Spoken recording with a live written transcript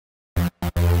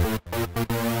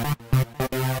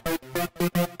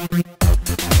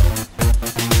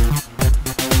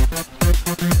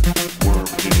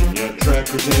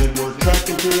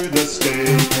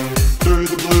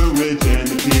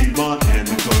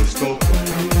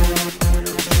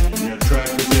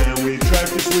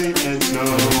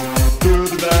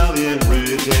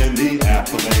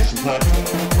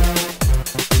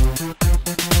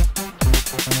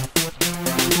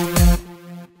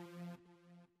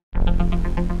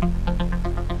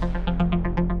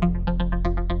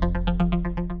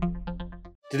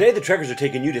Today the trekkers are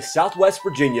taking you to Southwest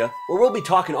Virginia, where we'll be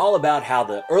talking all about how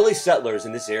the early settlers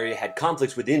in this area had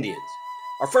conflicts with Indians.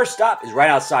 Our first stop is right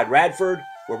outside Radford,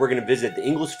 where we're going to visit the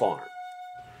Ingles farm.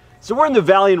 So we're in the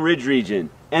Valley and Ridge region,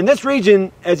 and this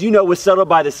region, as you know, was settled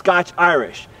by the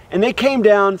Scotch-Irish, and they came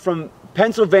down from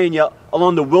Pennsylvania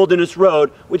along the Wilderness Road,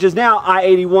 which is now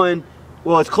I-81.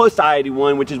 Well, it's close to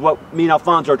I-81, which is what me and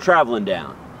Alfonso are traveling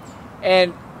down.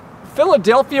 And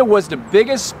Philadelphia was the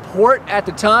biggest port at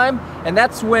the time, and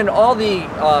that's when all the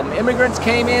immigrants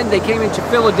came in. They came into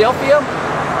Philadelphia,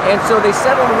 and so they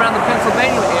settled around the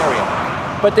Pennsylvania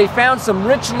area. But they found some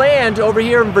rich land over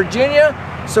here in Virginia,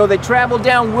 so they traveled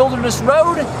down Wilderness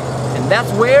Road, and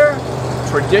that's where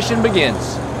tradition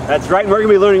begins. That's right, and we're going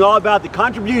to be learning all about the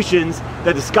contributions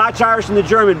that the Scotch-Irish and the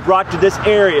German brought to this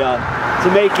area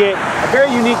to make it a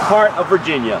very unique part of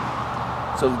Virginia.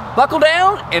 So buckle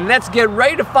down and let's get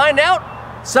ready to find out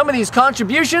some of these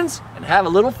contributions and have a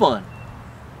little fun.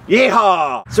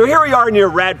 Yeehaw! So here we are near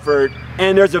Radford,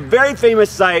 and there's a very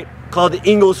famous site called the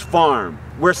Ingles farm,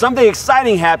 where something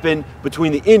exciting happened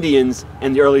between the Indians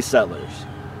and the early settlers.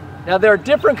 Now there are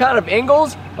different kind of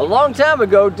Ingles. A long time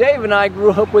ago, Dave and I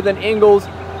grew up with an Ingles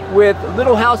with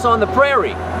Little House on the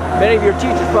Prairie. Many of your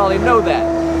teachers probably know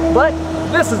that. But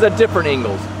this is a different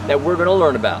Ingles that we're going to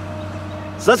learn about.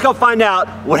 So let's go find out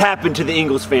what happened to the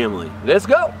Ingles family. Let's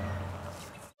go.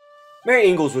 Mary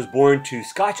Ingles was born to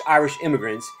Scotch-Irish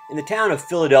immigrants in the town of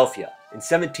Philadelphia in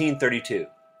 1732. In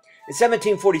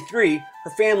 1743,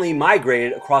 her family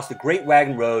migrated across the Great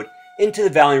Wagon Road into the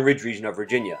Valley and Ridge region of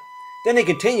Virginia. Then they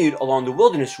continued along the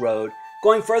Wilderness Road,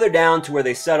 going further down to where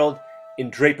they settled in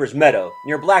Draper's Meadow,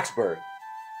 near Blacksburg.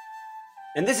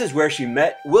 And this is where she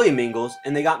met William Ingles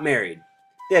and they got married.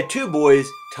 They had two boys,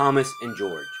 Thomas and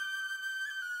George.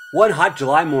 One hot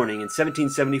July morning in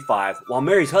 1775, while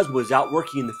Mary's husband was out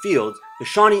working in the fields, the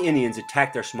Shawnee Indians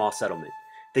attacked their small settlement.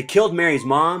 They killed Mary's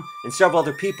mom and several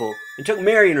other people and took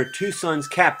Mary and her two sons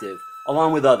captive,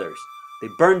 along with others. They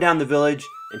burned down the village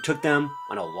and took them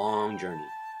on a long journey.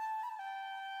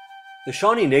 The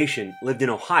Shawnee Nation lived in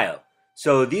Ohio,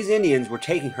 so these Indians were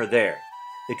taking her there.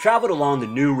 They traveled along the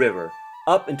New River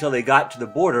up until they got to the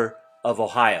border of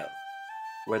Ohio,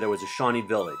 where there was a Shawnee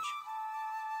village.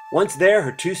 Once there,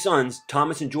 her two sons,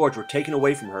 Thomas and George, were taken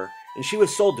away from her, and she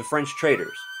was sold to French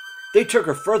traders. They took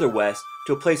her further west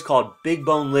to a place called Big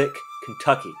Bone Lick,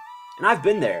 Kentucky, and I've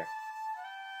been there.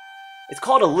 It's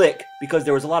called a lick because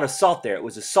there was a lot of salt there. It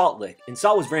was a salt lick, and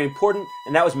salt was very important,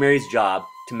 and that was Mary's job,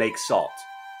 to make salt.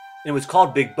 And it was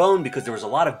called Big Bone because there was a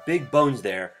lot of big bones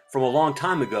there from a long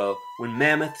time ago when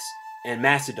mammoths and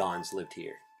mastodons lived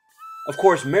here. Of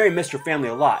course, Mary missed her family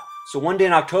a lot, so one day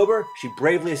in October, she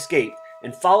bravely escaped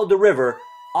and followed the river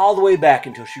all the way back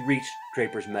until she reached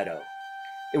Draper's Meadow.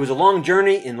 It was a long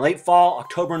journey in late fall,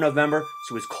 October and November,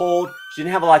 so it was cold, she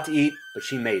didn't have a lot to eat, but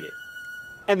she made it.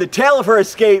 And the tale of her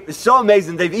escape is so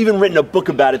amazing, they've even written a book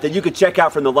about it that you could check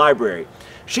out from the library.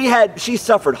 She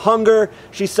suffered hunger,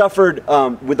 she suffered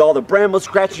with all the brambles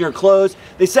scratching her clothes.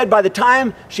 They said by the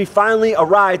time she finally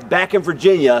arrived back in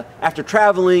Virginia, after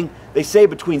traveling, they say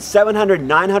between 700 and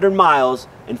 900 miles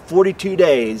in 42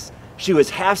 days, she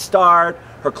was half starved,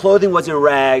 her clothing was in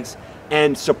rags,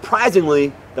 and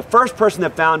surprisingly, the first person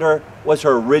that found her was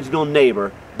her original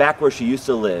neighbor back where she used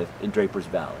to live in Draper's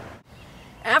Valley.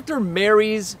 After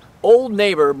Mary's old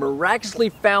neighbor miraculously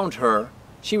found her,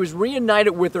 she was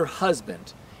reunited with her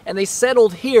husband, and they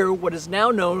settled here, what is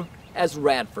now known as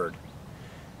Radford.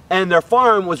 And their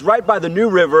farm was right by the New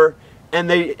River, and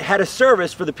they had a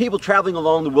service for the people traveling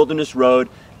along the Wilderness Road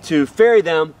to ferry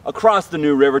them across the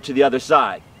New River to the other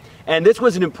side. And this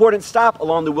was an important stop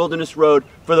along the Wilderness Road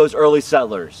for those early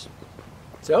settlers.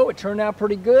 So it turned out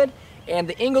pretty good, and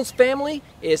the Ingles family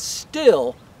is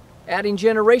still adding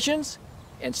generations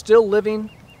and still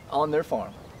living on their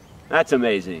farm. That's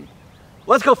amazing.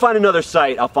 Let's go find another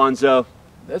site, Alfonso.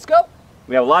 Let's go.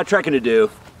 We have a lot of trekking to do.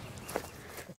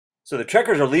 So the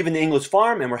trekkers are leaving the Ingles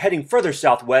farm and we're heading further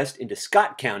southwest into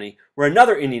Scott County, where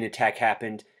another Indian attack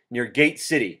happened near Gate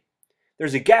City.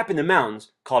 There's a gap in the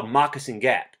mountains called Moccasin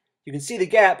Gap. You can see the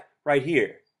gap right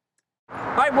here.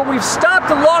 All right, well, we've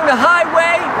stopped along the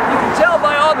highway. You can tell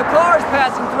by all the cars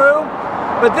passing through,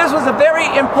 but this was a very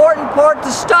important part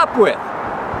to stop with.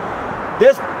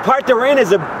 This part that we're in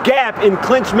is a gap in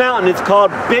Clinch Mountain. It's called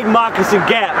Big Moccasin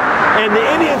Gap. And the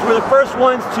Indians were the first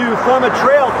ones to form a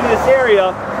trail through this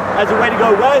area as a way to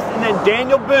go west, and then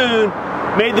Daniel Boone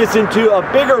made this into a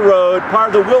bigger road, part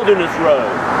of the Wilderness Road.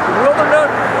 The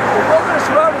Wilderness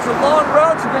Road is a long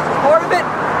road, so this is part of it.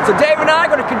 So Dave and I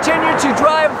are going to continue to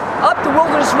drive up the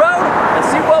Wilderness Road and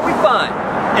see what we find.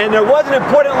 And there was an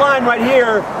important line right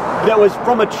here that was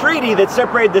from a treaty that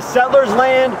separated the settlers'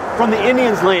 land from the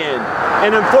Indians' land.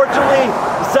 And unfortunately,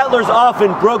 the settlers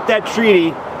often broke that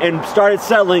treaty and started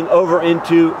settling over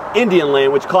into Indian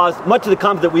land, which caused much of the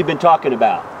conflict that we've been talking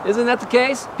about. Isn't that the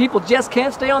case? People just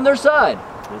can't stay on their side.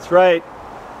 That's right.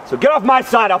 So get off my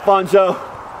side, Alfonso.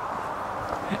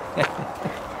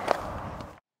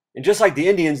 And just like the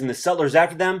Indians and the settlers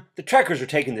after them, the trekkers are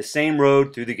taking the same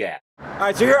road through the gap. All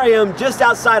right, so here I am just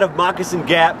outside of Moccasin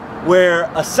Gap,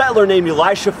 where a settler named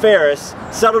Elisha Ferris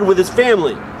settled with his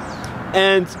family.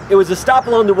 And it was a stop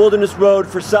along the Wilderness Road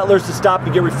for settlers to stop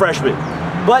and get refreshment.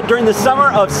 But during the summer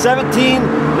of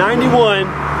 1791,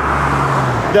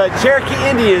 the Cherokee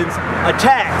Indians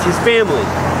attacked his family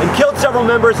and killed several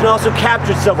members and also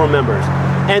captured several members.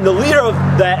 And the leader of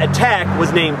that attack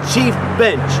was named Chief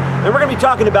Benge. And we're going to be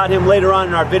talking about him later on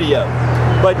in our video.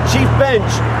 But Chief Benge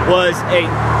was a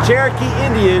Cherokee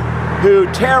Indian who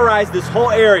terrorized this whole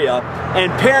area,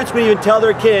 and parents would even tell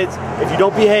their kids, if you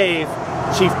don't behave,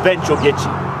 Chief Benge will get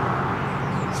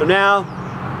you. So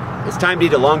now, it's time to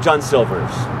eat at Long John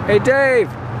Silver's. Hey Dave,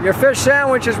 your fish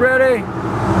sandwich is ready.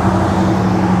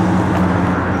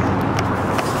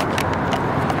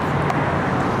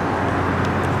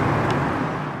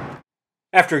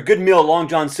 After a good meal at Long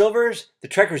John Silver's, the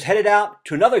trekkers headed out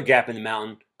to another gap in the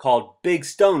mountain called Big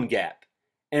Stone Gap.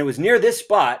 And it was near this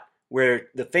spot where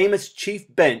the famous Chief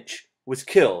Benge was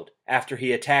killed after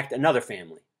he attacked another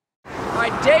family. All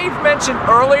right, Dave mentioned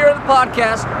earlier in the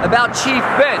podcast about Chief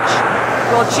Benge.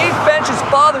 Well, Chief Benge's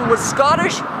father was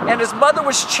Scottish and his mother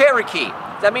was Cherokee.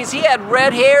 That means he had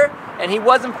red hair and he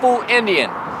wasn't full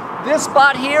Indian. This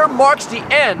spot here marks the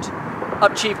end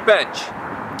of Chief Benge.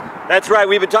 That's right,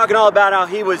 we've been talking all about how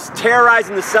he was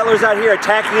terrorizing the settlers out here,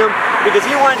 attacking them, because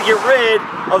he wanted to get rid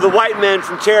of the white men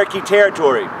from Cherokee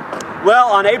territory.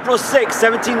 Well, on April 6,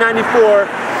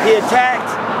 1794, he attacked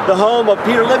the home of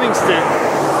Peter Livingston,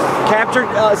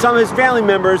 captured some of his family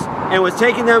members, and was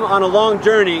taking them on a long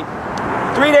journey.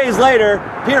 3 days later,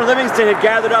 Peter Livingston had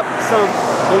gathered up some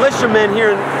militiamen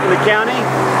here in the county,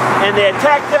 and they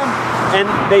attacked them, and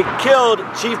they killed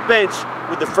Chief Benge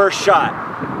with the first shot.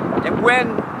 And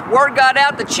when word got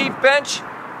out that Chief Benge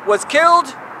was killed,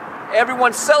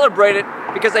 everyone celebrated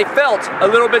because they felt a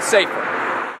little bit safer.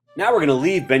 Now we're going to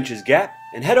leave Benge's Gap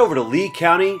and head over to Lee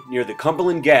County near the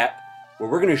Cumberland Gap, where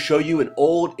we're going to show you an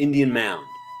old Indian mound.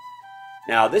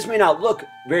 Now this may not look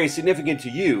very significant to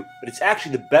you, but it's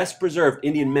actually the best preserved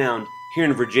Indian mound here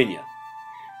in Virginia.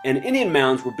 And Indian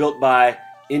mounds were built by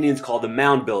Indians called the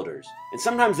mound-builders. And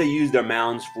sometimes they use their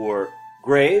mounds for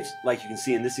graves, like you can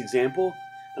see in this example.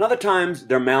 And other times,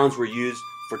 their mounds were used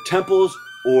for temples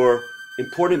or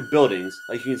important buildings,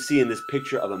 like you can see in this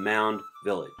picture of a mound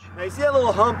village. Now you see that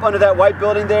little hump under that white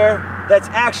building there? That's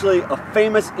actually a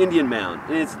famous Indian mound.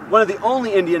 And it's one of the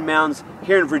only Indian mounds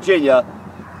here in Virginia.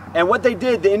 And what they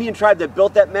did, the Indian tribe that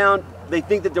built that mound, they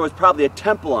think that there was probably a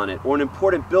temple on it or an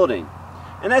important building.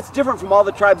 And that's different from all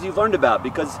the tribes you've learned about,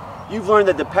 because you've learned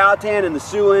that the Powhatan and the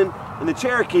Siouan and the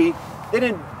Cherokee, they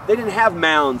didn't have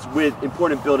mounds with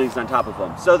important buildings on top of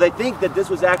them. So they think that this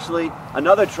was actually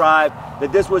another tribe,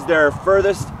 that this was their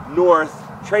furthest north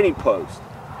trading post.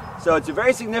 So it's a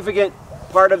very significant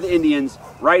part of the Indians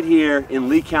right here in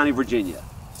Lee County, Virginia.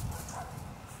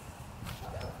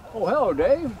 Oh, hello,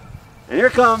 Dave. And here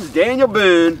comes Daniel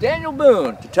Boone. Daniel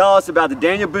Boone. To tell us about the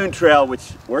Daniel Boone Trail,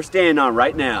 which we're standing on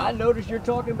right now. I noticed you're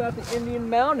talking about the Indian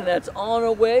mound, and that's on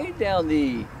our way down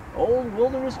the old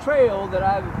wilderness trail that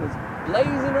I was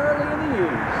blazing early in the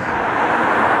years.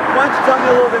 Why don't you tell me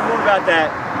a little bit more about that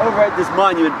over at this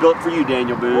monument built for you,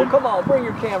 Daniel Boone? Well, come on, bring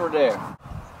your camera there.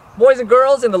 Boys and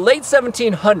girls, in the late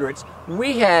 1700s,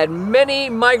 we had many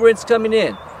migrants coming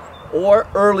in, or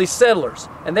early settlers.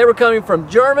 And they were coming from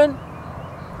German,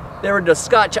 they were the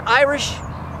Scotch-Irish,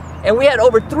 and we had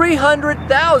over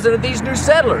 300,000 of these new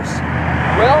settlers.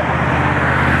 Well,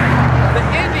 the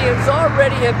Indians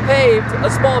already have paved a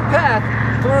small path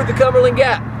through the Cumberland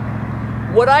Gap.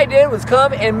 What I did was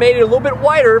come and made it a little bit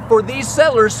wider for these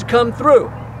settlers to come through.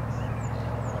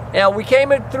 Now, we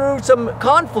came in through some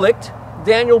conflict,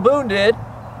 Daniel Boone did.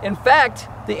 In fact,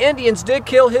 the Indians did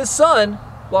kill his son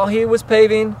while he was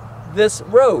paving this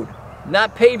road.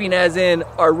 Not paving as in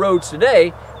our roads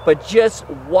today, but just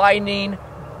widening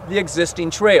the existing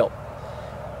trail.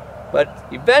 But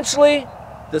eventually,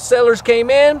 the settlers came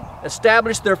in,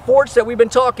 established their forts that we've been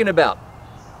talking about.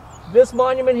 This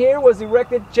monument here was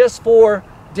erected just for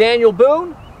Daniel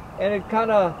Boone, and it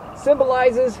kind of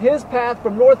symbolizes his path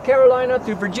from North Carolina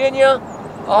to Virginia,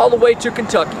 all the way to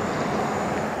Kentucky.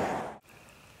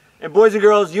 And boys and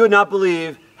girls, you would not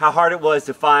believe how hard it was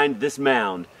to find this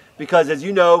mound, because as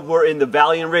you know, we're in the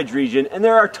Valley and Ridge region and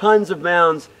there are tons of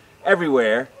mounds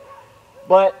everywhere.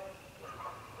 But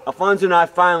Alfonso and I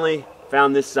finally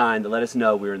found this sign to let us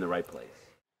know we were in the right place.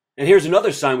 And here's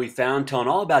another sign we found telling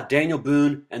all about Daniel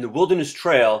Boone and the Wilderness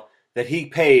Trail that he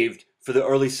paved for the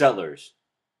early settlers.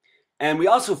 And we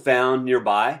also found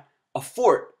nearby a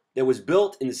fort that was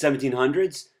built in the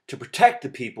 1700s to protect the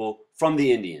people from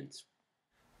the Indians.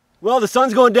 Well, the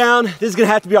sun's going down. This is going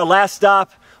to have to be our last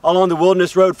stop along the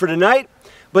Wilderness Road for tonight.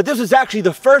 But this was actually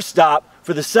the first stop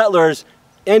for the settlers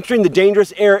entering the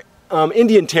dangerous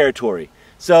Indian territory.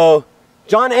 So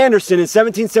John Anderson in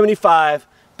 1775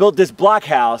 built this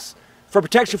blockhouse for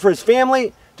protection for his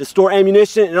family, to store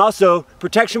ammunition, and also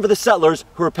protection for the settlers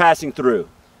who were passing through.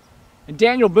 And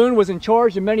Daniel Boone was in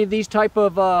charge of many of these type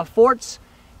of forts,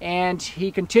 and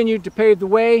he continued to pave the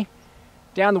way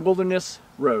down the Wilderness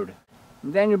Road.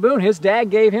 And Daniel Boone, his dad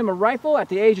gave him a rifle at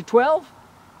the age of 12,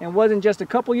 and wasn't just a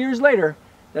couple years later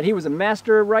that he was a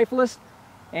master rifleist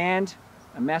and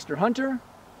a master hunter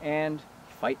and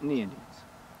fighting the Indians.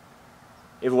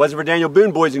 If it wasn't for Daniel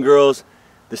Boone, boys and girls,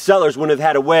 the settlers wouldn't have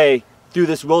had a way through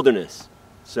this wilderness.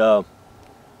 So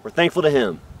we're thankful to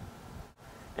him.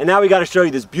 And now we got to show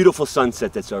you this beautiful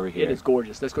sunset that's over here. It is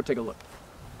gorgeous. Let's go take a look.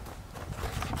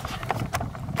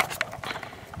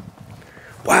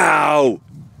 Wow!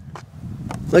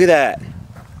 Look at that.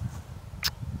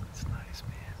 That's nice,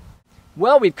 man.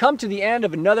 Well, we've come to the end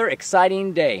of another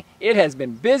exciting day. It has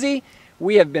been busy,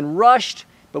 we have been rushed,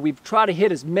 but we've tried to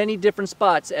hit as many different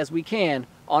spots as we can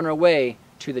on our way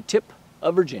to the tip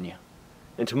of Virginia.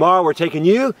 And tomorrow we're taking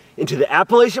you into the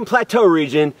Appalachian Plateau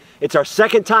region. It's our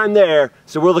second time there,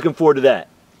 so we're looking forward to that.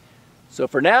 So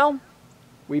for now,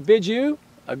 we bid you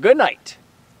a good night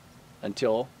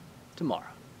until tomorrow.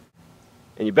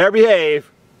 And you better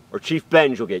behave, or Chief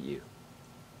Benge will get you.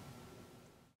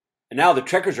 And now the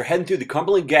trekkers are heading through the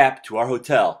Cumberland Gap to our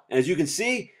hotel. And as you can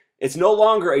see, it's no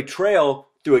longer a trail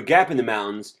through a gap in the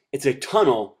mountains, it's a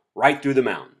tunnel right through the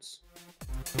mountains.